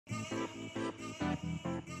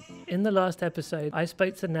In the last episode, I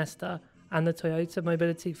spoke to Nesta and the Toyota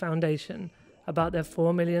Mobility Foundation about their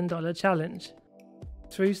 $4 million challenge.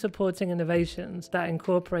 Through supporting innovations that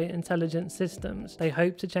incorporate intelligent systems, they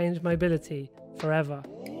hope to change mobility forever.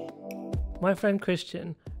 My friend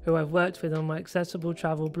Christian, who I've worked with on my accessible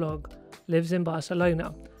travel blog, lives in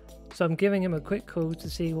Barcelona, so I'm giving him a quick call to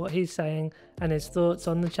see what he's saying and his thoughts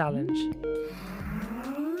on the challenge.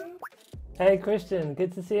 Hey Christian,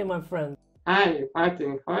 good to see you, my friend. Hi,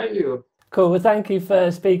 Martin, how are you? Cool, well thank you for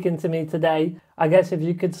speaking to me today. I guess if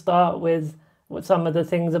you could start with what some of the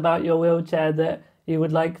things about your wheelchair that you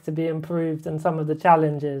would like to be improved and some of the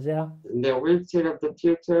challenges, yeah? The wheelchair of the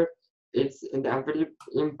future is a very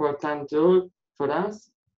important tool for us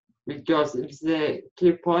because it's the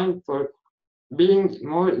key point for being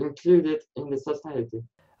more included in the society.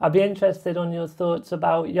 I'd be interested on your thoughts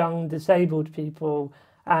about young disabled people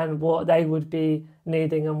and what they would be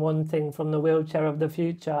needing and wanting from the wheelchair of the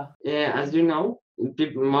future. Yeah, as you know,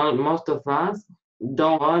 most of us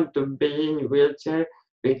don't want to be in wheelchair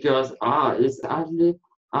because it's ugly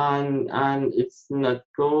and it's not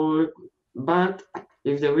cool. But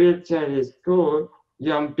if the wheelchair is cool,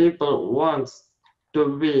 young people want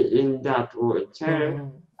to be in that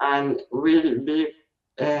wheelchair and will be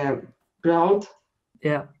proud.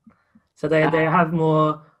 Yeah, so they have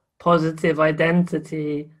more positive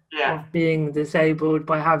identity of being disabled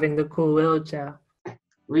by having the cool wheelchair.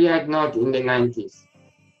 We are not in the 90s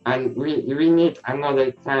and we need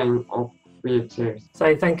another kind of wheelchairs.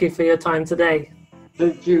 So thank you for your time today.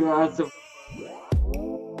 Thank you also.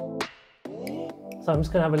 So I'm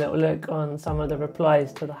just going to have a little look on some of the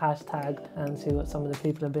replies to the hashtag and see what some of the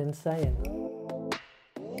people have been saying.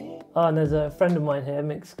 Oh, and there's a friend of mine here,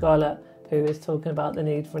 Mick Scarlett, who is talking about the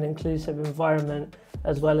need for an inclusive environment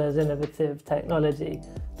as well as innovative technology.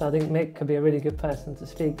 So I think Mick could be a really good person to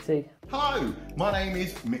speak to. Hello, my name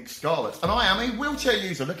is Mick Scarlett and I am a wheelchair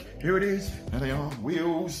user. Look, here it is, there they are,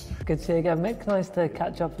 wheels. Good to see you again, Mick. Nice to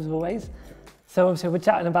catch up as always. So obviously we're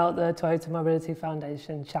chatting about the Toyota Mobility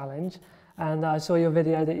Foundation challenge, and I saw your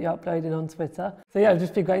video that you uploaded on Twitter. So yeah, it'd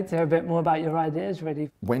just be great to hear a bit more about your ideas, really.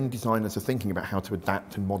 When designers are thinking about how to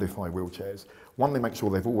adapt and modify wheelchairs, one, they make sure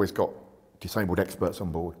they've always got disabled experts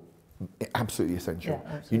on board. Absolutely essential.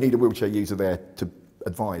 Yeah, absolutely. You need a wheelchair user there to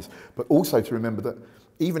advise, but also to remember that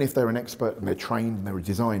even if they're an expert and they're trained and they're a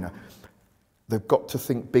designer, they've got to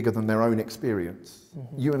think bigger than their own experience.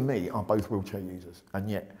 You and me are both wheelchair users, and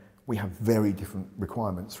yet we have very different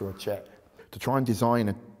requirements for a chair. To try and design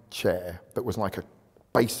a chair that was like a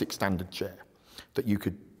basic standard chair that you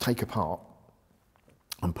could take apart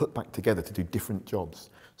and put back together to do different jobs.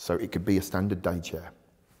 So it could be a standard day chair,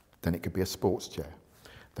 then it could be a sports chair,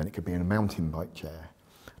 then it could be a mountain bike chair,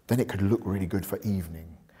 then it could look really good for evening.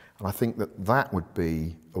 And I think that that would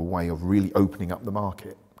be a way of really opening up the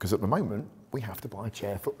market, because at the moment we have to buy a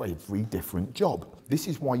chair for every different job. This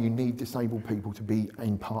is why you need disabled people to be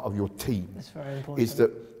in part of your team. That's very important. Is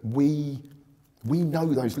that we know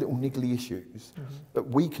those little niggly issues, but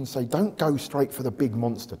we can say, don't go straight for the big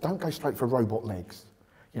monster, don't go straight for robot legs.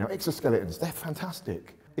 You know, exoskeletons, they're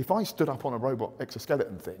fantastic. If I stood up on a robot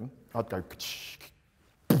exoskeleton thing, I'd go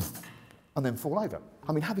and then fall over.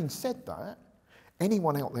 I mean, having said that,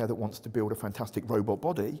 anyone out there that wants to build a fantastic robot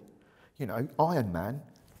body, you know, Iron Man,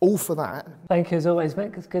 all for that. Thank you as always,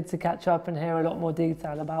 Mick. It's good to catch up and hear a lot more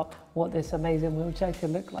detail about what this amazing wheelchair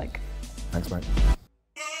could look like. Thanks, mate.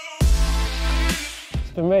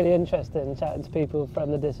 It's been really interesting chatting to people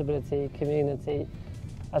from the disability community.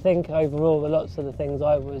 I think overall, lots of the things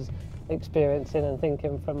I was experiencing and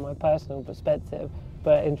thinking from my personal perspective,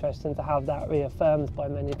 but interesting to have that reaffirmed by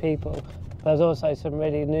many people. There's also some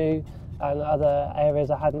really new and other areas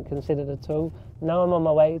I hadn't considered at all. Now I'm on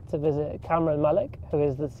my way to visit Cameron Malik, who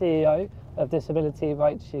is the CEO of Disability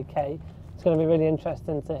Rights UK. It's going to be really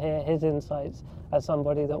interesting to hear his insights as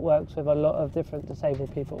somebody that works with a lot of different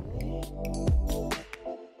disabled people.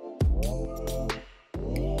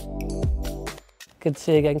 Good to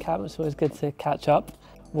see you again, Cam. It's always good to catch up.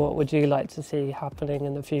 What would you like to see happening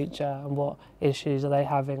in the future, and what issues are they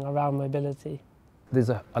having around mobility? There's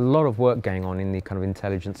a lot of work going on in the kind of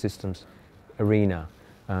intelligent systems arena.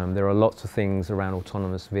 There are lots of things around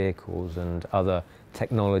autonomous vehicles and other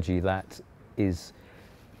technology that is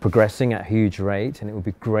progressing at a huge rate, and it would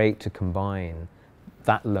be great to combine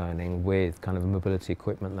that learning with kind of mobility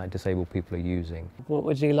equipment that disabled people are using. What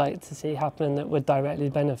would you like to see happen that would directly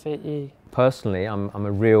benefit you? Personally, I'm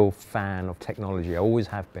a real fan of technology. I always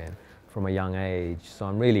have been from a young age, so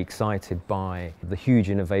I'm really excited by the huge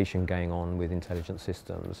innovation going on with intelligent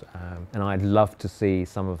systems, and I'd love to see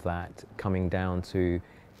some of that coming down to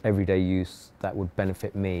everyday use that would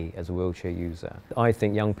benefit me as a wheelchair user. I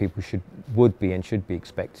think young people would be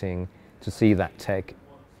expecting to see that tech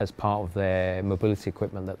as part of their mobility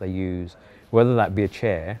equipment that they use, whether that be a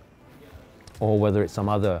chair or whether it's some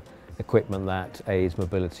other equipment that aids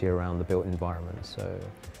mobility around the built environment. So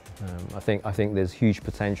I think there's huge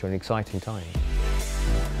potential and exciting times.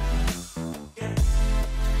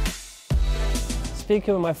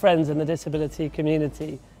 Speaking with my friends in the disability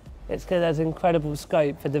community, it's clear there's incredible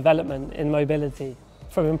scope for development in mobility,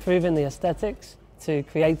 from improving the aesthetics to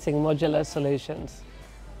creating modular solutions.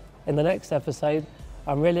 In the next episode,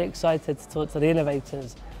 I'm really excited to talk to the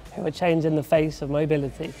innovators who are changing the face of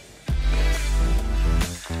mobility.